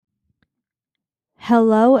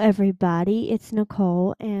Hello, everybody. It's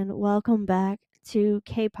Nicole, and welcome back to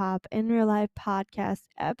K-Pop in Real Life podcast,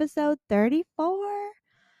 episode 34.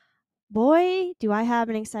 Boy, do I have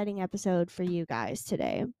an exciting episode for you guys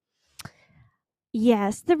today.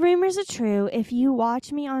 Yes, the rumors are true. If you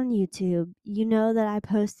watch me on YouTube, you know that I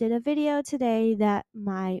posted a video today that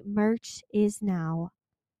my merch is now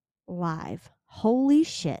live. Holy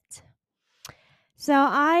shit. So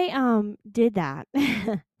I did that.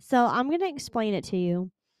 So I'm going to explain it to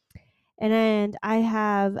you. And I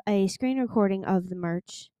have a screen recording of the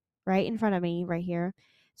merch right in front of me right here.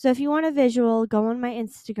 So if you want a visual, go on my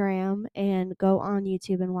Instagram and go on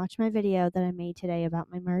YouTube and watch my video that I made today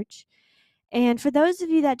about my merch. And for those of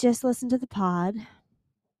you that just listen to the pod,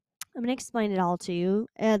 I'm going to explain it all to you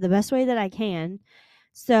the best way that I can.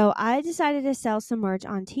 So I decided to sell some merch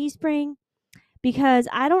on Teespring because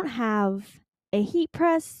I don't have a heat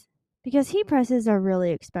press because heat presses are really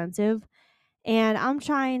expensive. And I'm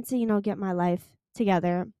trying to, get my life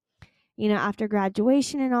together. After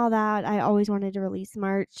graduation and all that, I always wanted to release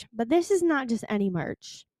merch. But this is not just any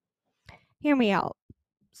merch. Hear me out.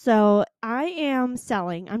 So I am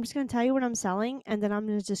selling. I'm just going to tell you what I'm selling, and then I'm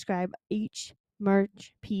going to describe each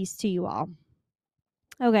merch piece to you all.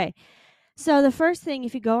 Okay. So the first thing,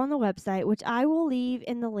 if you go on the website, which I will leave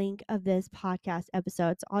in the link of this podcast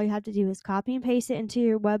episode, so all you have to do is copy and paste it into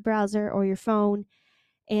your web browser or your phone,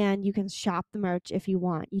 and you can shop the merch if you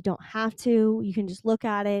want. You don't have to. You can just look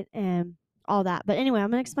at it and all that. But anyway, I'm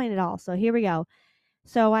going to explain it all. So here we go.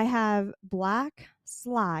 So I have black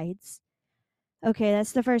slides. Okay,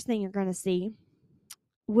 that's the first thing you're going to see,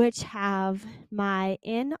 which have my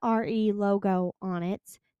NRE logo on it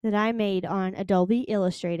that I made on Adobe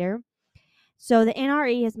Illustrator. So the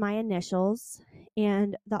NRE is my initials,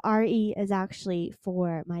 and the RE is actually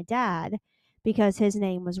for my dad because his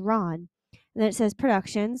name was Ron. And then it says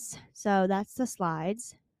productions. So that's the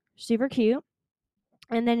slides. Super cute.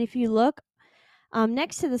 And then if you look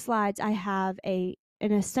next to the slides, I have an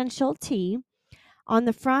essential tee. On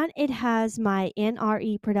the front, it has my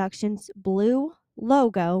NRE Productions blue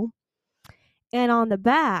logo. And on the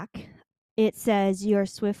back, it says, "You're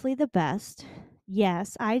swiftly the best."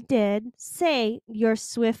 Yes, I did say "You're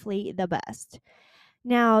swiftly the best."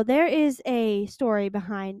 Now, there is a story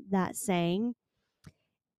behind that saying.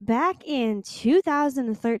 Back in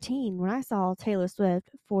 2013, when I saw Taylor Swift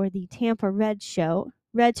for the Tampa Red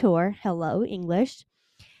Tour, hello, English,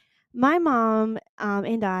 my mom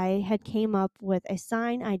and I had came up with a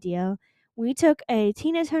sign idea. We took a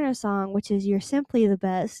Tina Turner song, which is "You're Simply the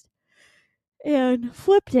Best," and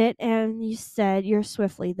flipped it, and you said "You're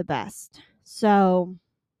swiftly the best." So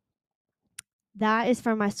that is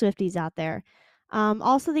for my Swifties out there.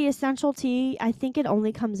 Also, the essential tee, I think it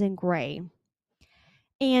only comes in gray.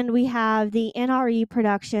 And we have the NRE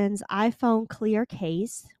Productions iPhone clear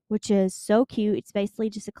case, which is so cute. It's basically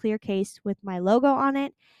just a clear case with my logo on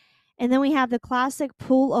it. And then we have the classic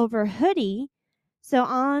pullover hoodie. So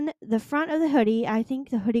on the front of the hoodie, I think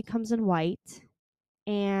the hoodie comes in white.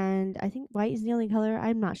 And I think white is the only color.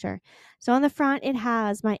 I'm not sure. So on the front, it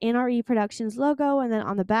has my NRE Productions logo. And then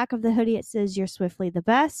on the back of the hoodie, it says "You're swiftly the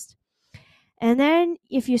best." And then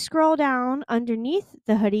if you scroll down underneath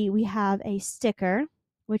the hoodie, we have a sticker,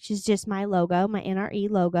 which is just my logo, my NRE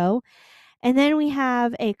logo. And then we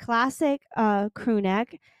have a classic crew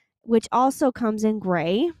neck, which also comes in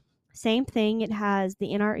gray. Same thing. It has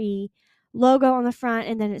the NRE logo on the front,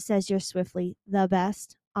 and then it says "You're swiftly the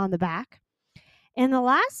best" on the back. And the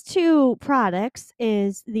last two products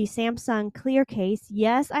is the Samsung clear case.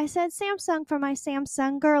 Yes, I said Samsung for my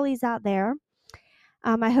Samsung girlies out there.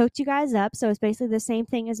 I hooked you guys up. So it's basically the same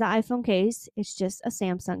thing as the iPhone case. It's just a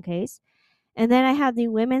Samsung case. And then I have the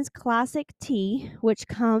women's classic tee, which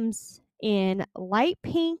comes in light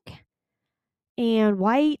pink and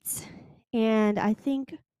white, and I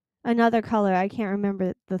think another color. I can't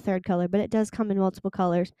remember the third color, but it does come in multiple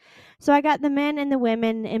colors. So I got the men and the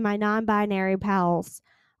women and my non-binary pals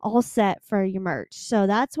all set for your merch. So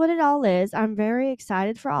that's what it all is. I'm very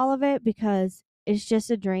excited for all of it because it's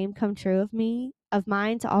just a dream come true of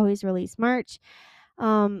mine to always release merch.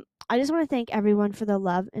 I just want to thank everyone for the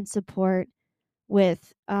love and support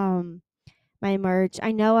with my merch.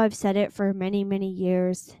 I know I've said it for many, many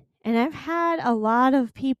years, and I've had a lot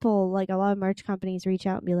of people, like a lot of merch companies, reach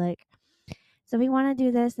out and be like, "So we want to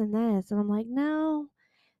do this and this," and I'm like, "No."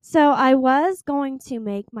 So I was going to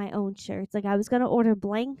make my own shirts. Like I was going to order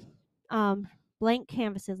blank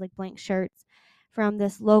canvases, like blank shirts, from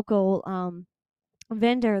this local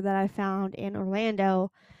vendor that I found in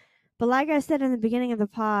Orlando. But like I said in the beginning of the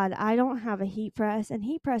pod, I don't have a heat press, and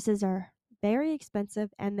heat presses are very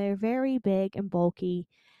expensive and they're very big and bulky.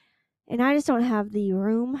 And I just don't have the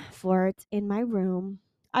room for it in my room.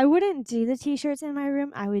 I wouldn't do the t-shirts in my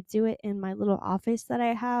room. I would do it in my little office that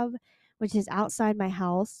I have, which is outside my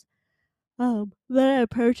house. That I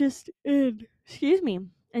purchased in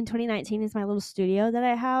 2019 is my little studio that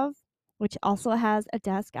I have, which also has a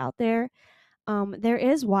desk out there. There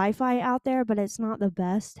is Wi-Fi out there, but it's not the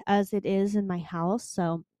best as it is in my house.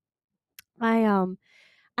 So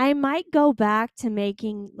I might go back to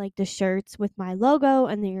making like the shirts with my logo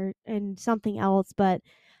and something else, but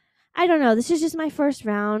I don't know. This is just my first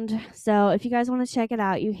round. So if you guys want to check it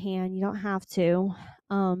out, you can. You don't have to.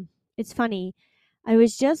 It's funny. I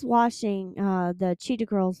was just watching the Cheetah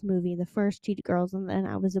Girls movie, the first Cheetah Girls, and then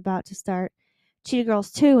I was about to start Cheetah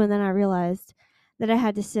Girls 2, and then I realized that I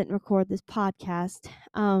had to sit and record this podcast.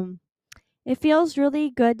 It feels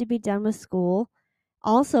really good to be done with school.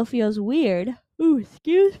 Also feels weird. Ooh,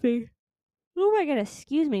 excuse me. Oh my goodness,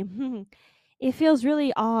 excuse me. It feels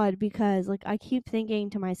really odd because like I keep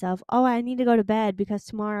thinking to myself, "Oh, I need to go to bed because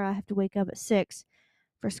tomorrow I have to wake up at 6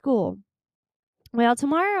 for school." Well,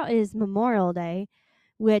 tomorrow is Memorial Day,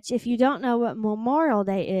 which if you don't know what Memorial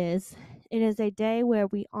Day is, it is a day where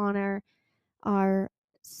we honor our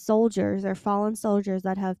soldiers, our fallen soldiers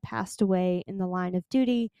that have passed away in the line of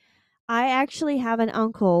duty. I actually have an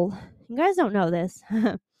uncle. You guys don't know this.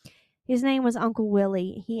 His name was Uncle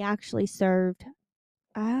Willie. He actually served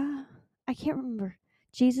I can't remember.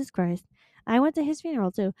 Jesus Christ. I went to his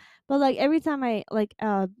funeral too. But like every time I like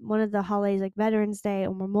one of the holidays like Veterans Day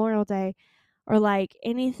or Memorial Day or like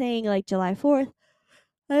anything like July 4th,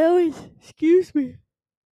 I always excuse me.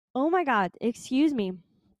 Oh my god, excuse me.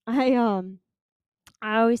 I um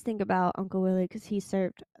I always think about Uncle Willie cuz he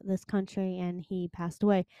served this country and he passed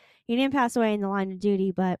away. He didn't pass away in the line of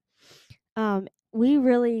duty, but we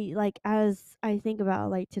really like as I think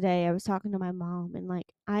about like today, I was talking to my mom and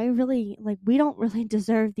like I really like we don't really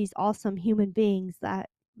deserve these awesome human beings that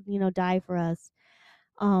die for us.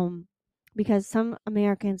 Um because some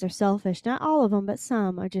Americans are selfish. Not all of them, but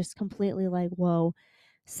some are just completely like, "Whoa."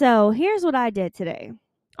 So, here's what I did today.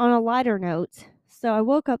 On a lighter note, so I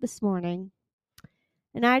woke up this morning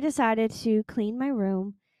and I decided to clean my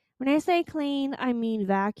room. When I say clean, I mean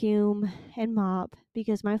vacuum and mop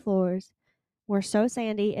because my floors were so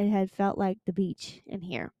sandy it had felt like the beach in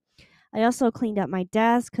here. I also cleaned up my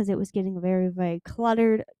desk because it was getting very, very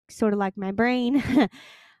cluttered, sort of like my brain.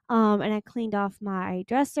 And I cleaned off my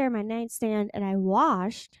dresser, my nightstand, and I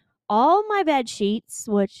washed all my bed sheets,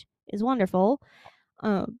 which is wonderful.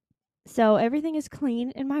 Um, so everything is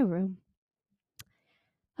clean in my room.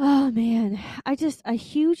 Oh man, a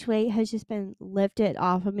huge weight has just been lifted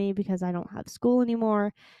off of me because I don't have school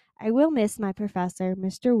anymore. I will miss my professor,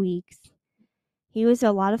 Mr. Weeks. He was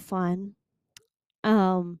a lot of fun.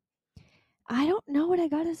 Um, I don't know what I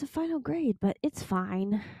got as a final grade, but it's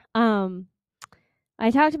fine. Um, I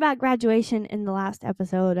talked about graduation in the last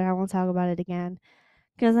episode, and I won't talk about it again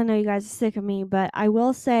because I know you guys are sick of me. But I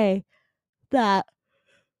will say that,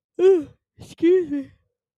 excuse me.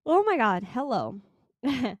 Oh my God, hello.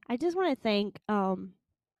 I just want to thank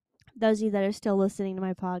those of you that are still listening to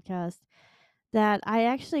my podcast. That I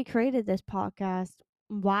actually created this podcast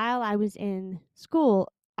while I was in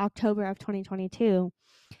school, October of 2022.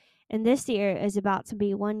 And this year is about to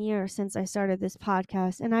be 1 year since I started this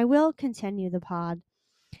podcast, and I will continue the pod.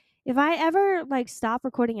 If I ever like stop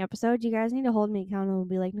recording episodes, you guys need to hold me accountable and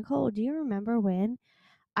be like, Nicole, do you remember when?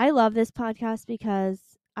 I love this podcast because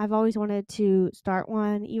I've always wanted to start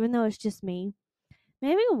one, even though it's just me.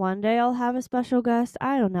 Maybe one day I'll have a special guest.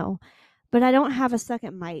 I don't know. But I don't have a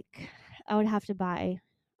second mic. I would have to buy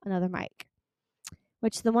another mic,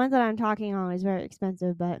 which the one that I'm talking on is very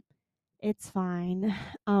expensive, but it's fine.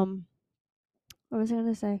 What was I going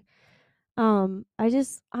to say?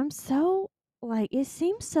 I'm so like it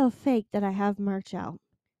seems so fake that I have merch out.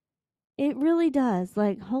 It really does.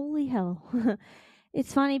 Like holy hell.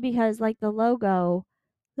 It's funny because like the logo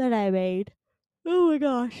that I made. Oh my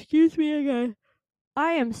gosh, excuse me again.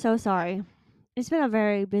 I am so sorry. It's been a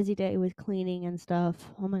very busy day with cleaning and stuff.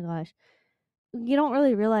 Oh my gosh. You don't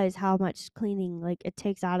really realize how much cleaning like it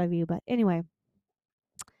takes out of you, but anyway,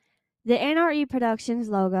 the NRE Productions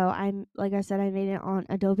logo, I'm like I said I made it on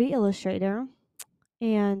Adobe Illustrator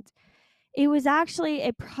and it was actually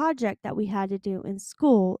a project that we had to do in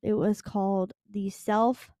school. It was called the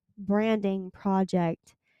Self Branding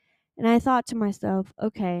Project. And I thought to myself,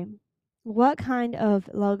 okay, what kind of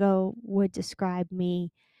logo would describe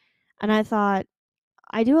me? And I thought,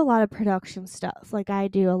 I do a lot of production stuff. Like, I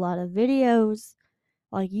do a lot of videos,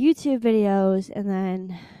 like YouTube videos, and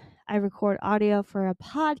then I record audio for a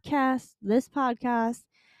podcast, this podcast.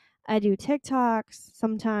 I do TikToks,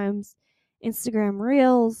 sometimes Instagram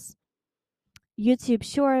Reels. YouTube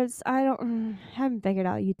Shorts. I don't haven't figured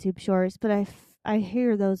out YouTube Shorts, but I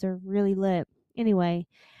hear those are really lit. Anyway,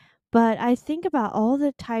 but I think about all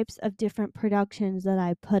the types of different productions that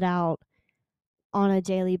I put out on a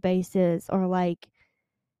daily basis, or like,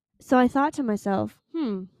 so I thought to myself,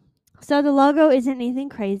 so the logo isn't anything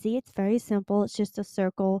crazy. It's very simple. It's just a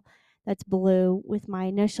circle that's blue with my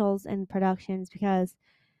initials and productions, because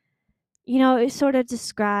it sort of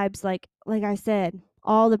describes, like I said,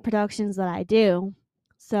 all the productions that I do.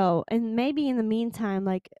 So, and maybe in the meantime,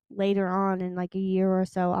 like later on in like a year or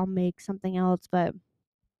so, I'll make something else, but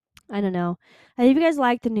I don't know. I hope you guys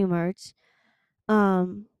like the new merch.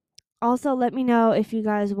 Um Also, let me know if you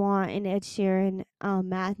guys want an Ed Sheeran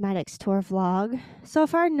mathematics tour vlog. So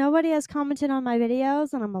far, nobody has commented on my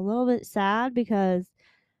videos, and I'm a little bit sad because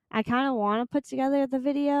I kind of want to put together the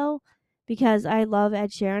video because I love Ed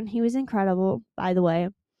Sheeran. He was incredible, by the way.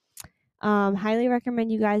 Highly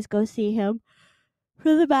recommend you guys go see him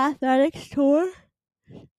for the mathematics tour.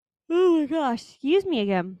 Oh my gosh, excuse me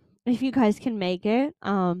again. If you guys can make it,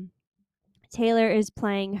 Taylor is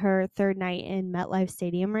playing her third night in MetLife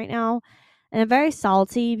Stadium right now, and I'm very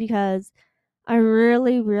salty because I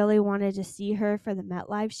really, really wanted to see her for the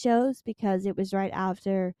MetLife shows because it was right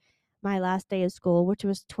after my last day of school, which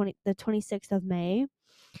was the 26th of May.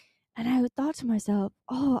 And I thought to myself,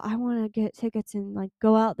 oh, I want to get tickets and like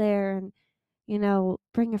go out there and,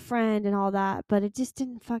 bring a friend and all that. But it just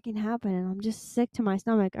didn't fucking happen. And I'm just sick to my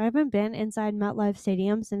stomach. I haven't been inside MetLife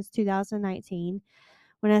Stadium since 2019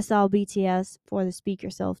 when I saw BTS for the Speak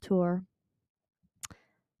Yourself tour.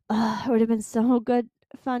 It would have been so good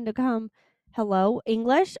fun to come. Hello,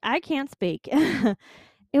 English? I can't speak.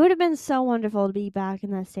 It would have been so wonderful to be back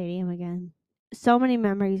in that stadium again. So many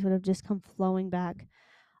memories would have just come flowing back.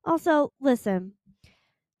 Also, listen,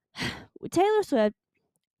 Taylor Swift,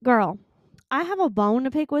 girl, I have a bone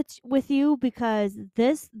to pick with you because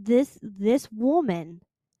this woman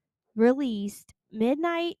released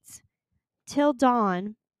Midnight Till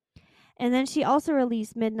Dawn, and then she also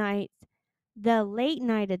released Midnight, the late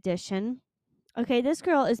night edition. Okay, this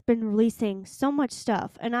girl has been releasing so much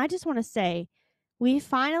stuff, and I just want to say, we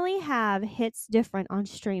finally have Hits Different on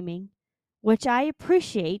streaming, which I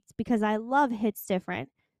appreciate because I love Hits Different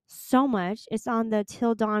so much. It's on the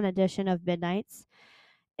Till Dawn edition of Midnights,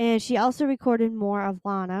 and she also recorded more of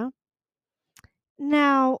Lana.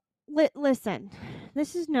 Now, listen,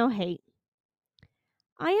 this is no hate.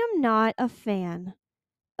 I am not a fan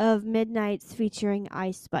of Midnights featuring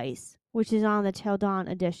Ice Spice, which is on the Till Dawn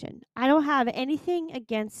edition. I don't have anything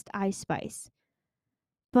against Ice Spice,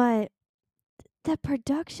 but the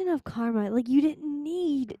production of Karma, like, you didn't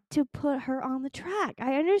need to put her on the track.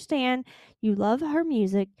 I understand you love her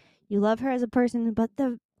music, you love her as a person, but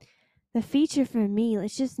the feature for me,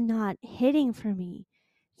 it's just not hitting for me.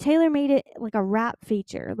 Taylor made it like a rap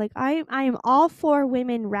feature. Like, I am all for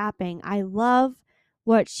women rapping. I love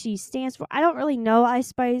what she stands for. I don't really know Ice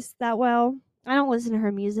Spice that well. I don't listen to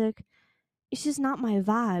her music. It's just not my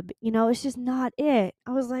vibe. It's just not it.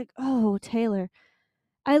 I was like, oh, Taylor.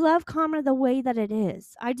 I love Karma the way that it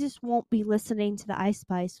is. I just won't be listening to the Ice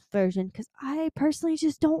Spice version because I personally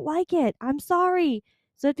just don't like it. I'm sorry.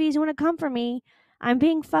 Swifties, you want to come for me? I'm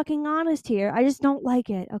being fucking honest here. I just don't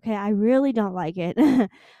like it. Okay, I really don't like it.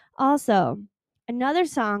 Also, another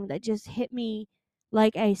song that just hit me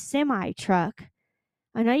like a semi truck.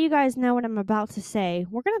 I know you guys know what I'm about to say.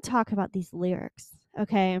 We're going to talk about these lyrics,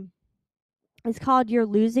 okay? It's called You're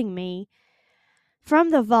Losing Me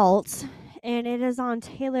from The Vault, and it is on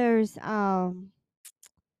Taylor's one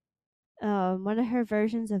of her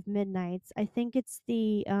versions of Midnights. I think it's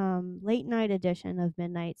the late night edition of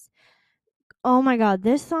Midnights. Oh my god,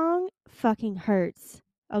 this song fucking hurts.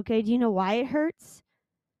 Okay, do you know why it hurts?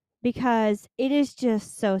 Because it is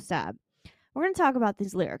just so sad. We're going to talk about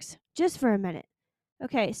these lyrics just for a minute.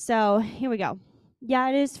 Okay, so here we go. Yeah,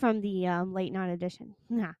 it is from the late night edition.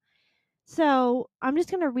 Nah. So I'm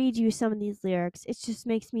just going to read you some of these lyrics. It just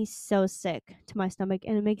makes me so sick to my stomach,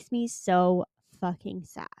 and it makes me so fucking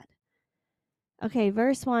sad. Okay,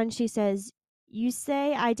 verse 1, she says, "You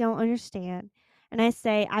say I don't understand, and I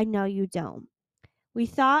say I know you don't. We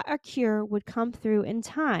thought a cure would come through in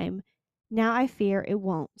time. Now I fear it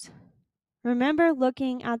won't. Remember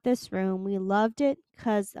looking at this room, we loved it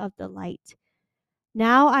 'cause of the light.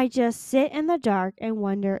 Now I just sit in the dark and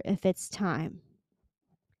wonder if it's time.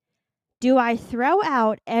 Do I throw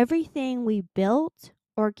out everything we built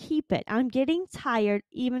or keep it? I'm getting tired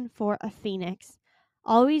even for a phoenix,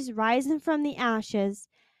 always rising from the ashes,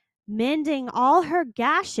 mending all her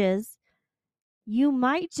gashes. You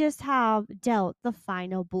might just have dealt the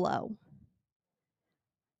final blow."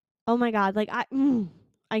 Oh my god, like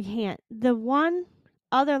I can't. The one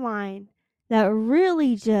other line that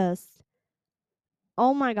really just,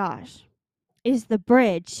 oh my gosh, is the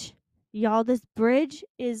bridge. Y'all, this bridge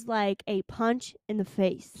is like a punch in the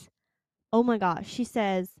face. Oh my gosh. She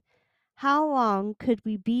says, how long could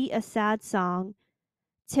we be a sad song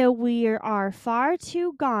till we are far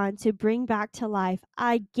too gone to bring back to life?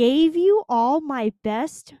 I gave you all my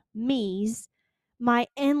best me's, my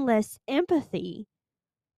endless empathy,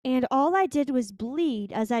 and all I did was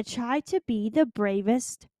bleed as I tried to be the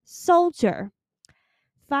bravest soldier.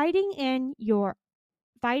 Fighting in your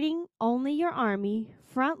Fighting only your army,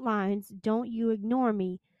 front lines, don't you ignore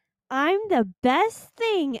me. I'm the best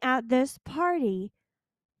thing at this party.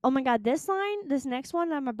 Oh my god, this next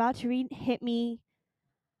one I'm about to read hit me.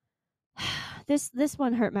 This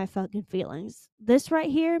one hurt my fucking feelings. This right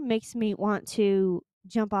here makes me want to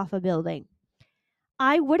jump off a building.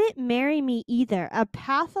 I wouldn't marry me either. A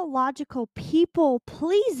pathological people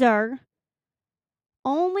pleaser.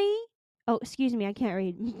 Only, oh, excuse me, I can't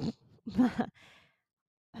read.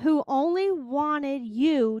 Who only wanted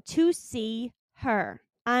you to see her.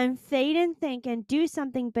 I'm fading thinking, do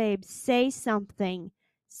something, babe. Say something.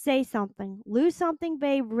 Say something. Lose something,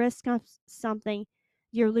 babe. Risk something.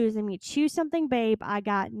 You're losing me. Choose something, babe. I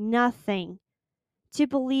got nothing to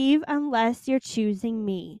believe unless you're choosing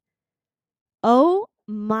me. Oh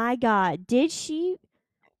my God.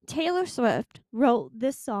 Taylor Swift wrote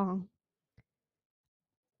this song.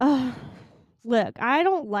 Look, I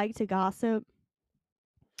don't like to gossip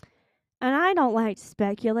and I don't like to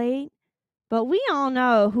speculate, but we all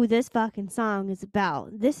know who this fucking song is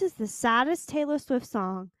about. This is the saddest Taylor Swift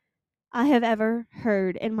song I have ever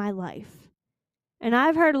heard in my life. And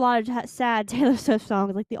I've heard a lot of sad Taylor Swift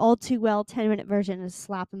songs, like the All Too Well 10-minute version is a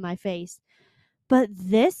slap in my face. But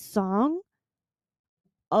this song,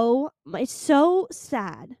 oh, it's so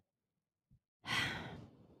sad.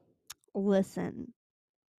 Listen,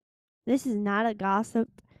 this is not a gossip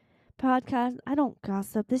podcast. I don't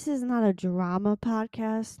gossip. This is not a drama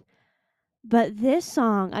podcast. But this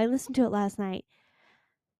song, I listened to it last night.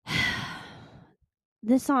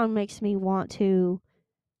 This song makes me want to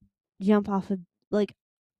jump off of, like,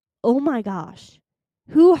 oh my gosh.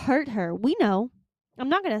 Who hurt her? We know. I'm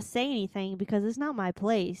not going to say anything because it's not my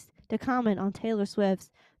place to comment on Taylor Swift's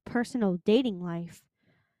personal dating life.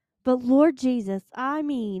 But Lord Jesus, I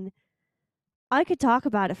mean, I could talk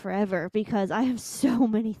about it forever because I have so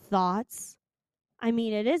many thoughts. I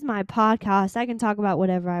mean, it is my podcast. I can talk about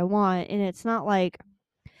whatever I want, and it's not like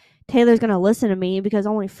Taylor's going to listen to me because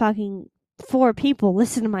only fucking 4 people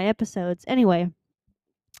listen to my episodes. Anyway,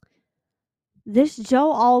 this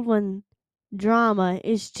Joe Alwyn drama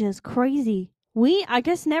is just crazy. We, I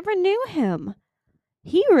guess, never knew him.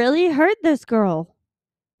 He really hurt this girl.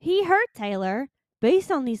 He hurt Taylor.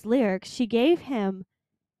 Based on these lyrics, she gave him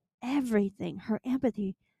everything, her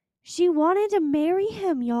empathy. She wanted to marry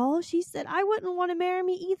him, y'all. She said, I wouldn't want to marry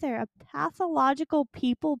me either. A pathological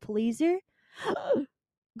people pleaser?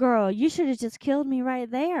 Girl, you should have just killed me right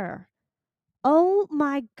there. Oh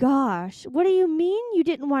my gosh. What do you mean you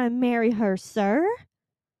didn't want to marry her, sir?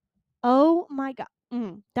 Oh my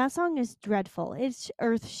god. That song is dreadful. It's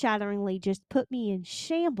earth-shatteringly just put me in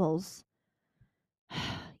shambles.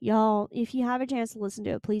 Y'all, if you have a chance to listen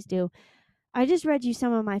to it, please do. I just read you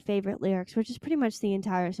some of my favorite lyrics, which is pretty much the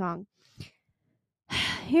entire song.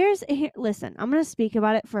 Listen, I'm going to speak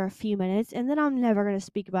about it for a few minutes, and then I'm never going to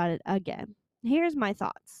speak about it again. Here's my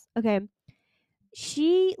thoughts. Okay.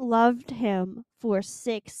 She loved him for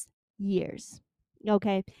 6 years.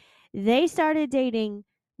 Okay. They started dating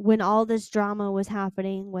when all this drama was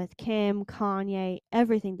happening with Kim, Kanye,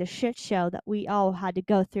 everything, the shit show that we all had to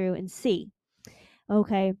go through and see.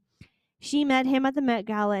 Okay. She met him at the Met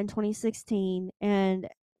Gala in 2016, and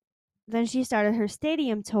then she started her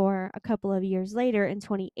stadium tour a couple of years later in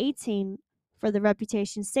 2018 for the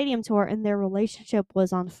Reputation Stadium Tour, and their relationship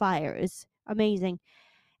was on fire. It's amazing.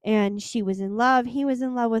 And she was in love. He was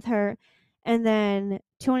in love with her. And then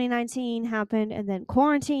 2019 happened, and then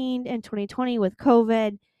quarantined in 2020 with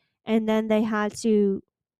COVID. And then they had to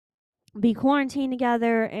be quarantined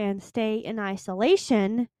together and stay in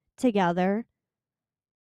isolation together.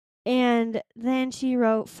 And then she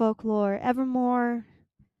wrote Folklore, Evermore,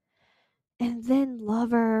 and then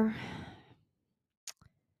Lover.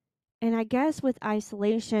 And I guess with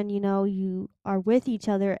isolation, you are with each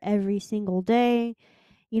other every single day.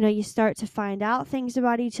 You start to find out things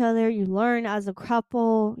about each other. You learn as a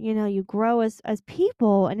couple, you grow as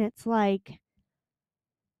people. And it's like,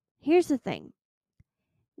 here's the thing.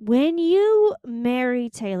 When you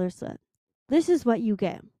marry Taylor Swift, this is what you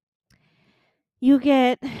get. You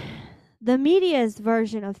get the media's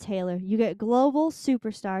version of Taylor. You get global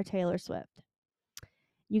superstar Taylor Swift.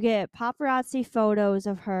 You get paparazzi photos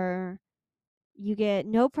of her. You get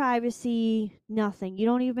no privacy, nothing. You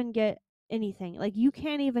don't even get anything. Like, you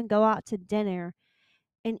can't even go out to dinner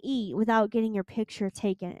and eat without getting your picture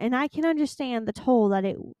taken. And I can understand the toll that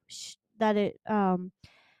it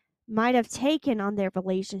might have taken on their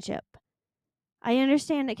relationship. I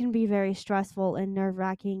understand it can be very stressful and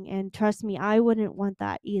nerve-wracking, and trust me, I wouldn't want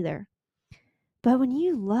that either. But when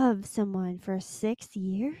you love someone for 6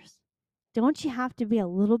 years, don't you have to be a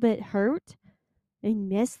little bit hurt and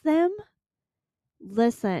miss them?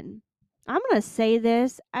 Listen, I'm going to say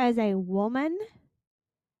this as a woman,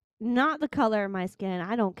 not the color of my skin.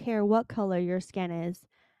 I don't care what color your skin is.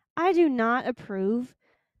 I do not approve,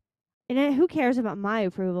 and who cares about my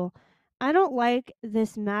approval? I don't like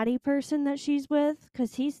this Maddie person that she's with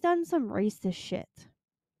because he's done some racist shit.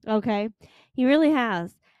 Okay? He really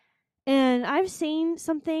has. And I've seen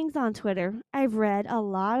some things on Twitter. I've read a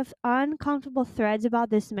lot of uncomfortable threads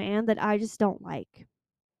about this man that I just don't like.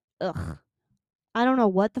 Ugh. I don't know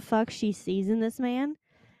what the fuck she sees in this man.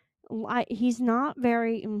 He's not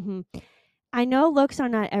very. I know looks are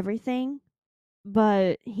not everything,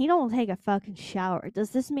 but he don't take a fucking shower. Does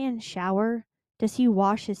this man shower? Does he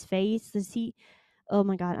wash his face? Does he? Oh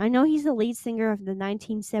my god! I know he's the lead singer of the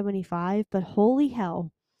 1975, but holy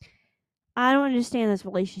hell! I don't understand this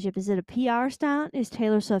relationship. Is it a PR stunt? Is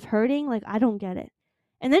Taylor Swift hurting? Like, I don't get it.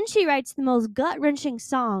 And then she writes the most gut wrenching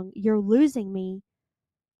song, "You're Losing Me."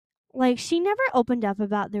 Like, she never opened up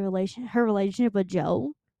about her relationship with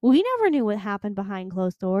Joe. We never knew what happened behind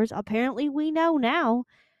closed doors. Apparently, we know now.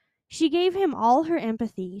 She gave him all her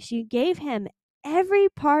empathy. She gave him every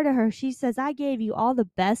part of her. She says, "I gave you all the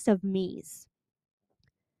best of me's."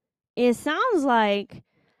 It sounds like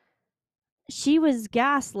she was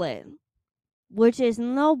gaslit, which is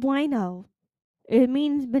no bueno. It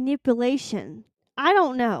means manipulation. I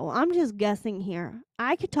don't know. I'm just guessing here.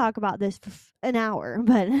 I could talk about this for an hour,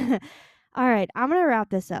 but all right, I'm going to wrap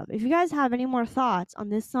this up. If you guys have any more thoughts on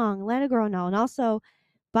this song, let a girl know. And also,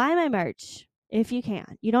 buy my merch if you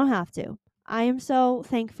can. You don't have to. I am so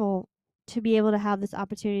thankful to be able to have this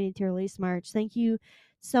opportunity to release merch. Thank you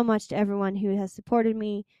so much to everyone who has supported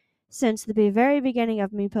me since the very beginning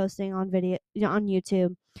of me posting on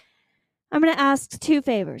YouTube. I'm going to ask 2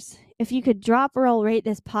 favors. If you could drop, roll, rate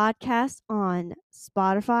this podcast on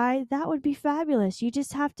Spotify, that would be fabulous. You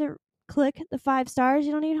just have to click the 5 stars.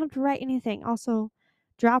 You don't even have to write anything. Also,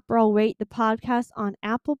 drop, roll, rate the podcast on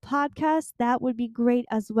Apple Podcasts. That would be great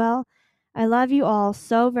as well. I love you all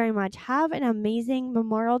so very much. Have an amazing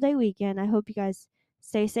Memorial Day weekend. I hope you guys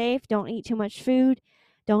stay safe. Don't eat too much food.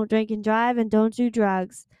 Don't drink and drive, and don't do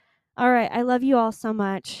drugs. All right. I love you all so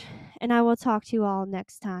much, and I will talk to you all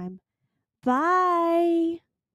next time. Bye.